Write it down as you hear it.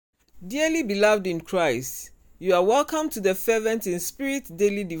Dearly beloved in Christ, you are welcome to the Fervent in Spirit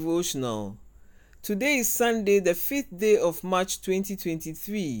daily devotional. Today is Sunday, the 5th day of March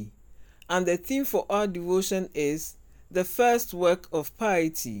 2023, and the theme for our devotion is the first work of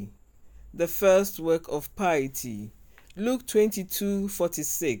piety. The first work of piety. Luke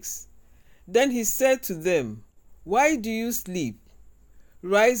 22:46. Then he said to them, "Why do you sleep?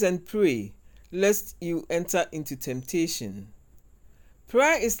 Rise and pray, lest you enter into temptation."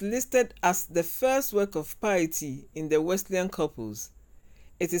 Prayer is listed as the first work of piety in the Wesleyan couples.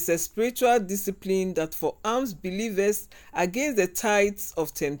 It is a spiritual discipline that forearms believers against the tides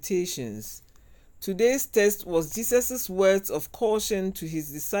of temptations. Today's text was Jesus' words of caution to his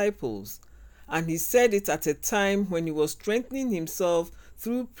disciples, and he said it at a time when he was strengthening himself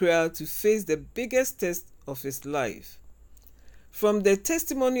through prayer to face the biggest test of his life. From the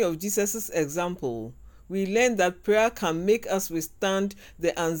testimony of Jesus' example, we learn that prayer can make us withstand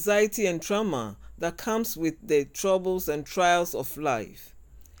the anxiety and trauma that comes with the troubles and trials of life.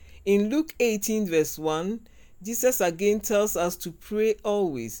 In Luke 18 verse 1, Jesus again tells us to pray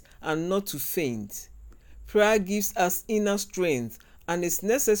always and not to faint. Prayer gives us inner strength and is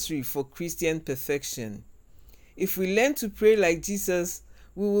necessary for Christian perfection. If we learn to pray like Jesus,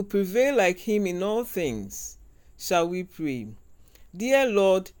 we will prevail like him in all things. Shall we pray? Dear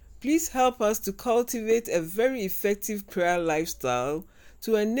Lord, please help us to cultivate a very effective prayer lifestyle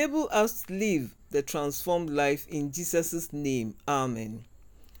to enable us to live the transformed life in Jesus' name. Amen.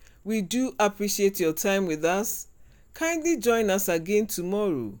 We do appreciate your time with us. Kindly join us again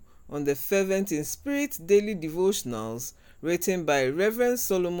tomorrow on the Fervent in Spirit daily devotionals written by Reverend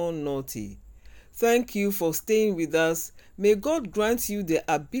Solomon Naughty. Thank you for staying with us. May God grant you the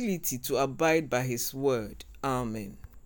ability to abide by his word. Amen.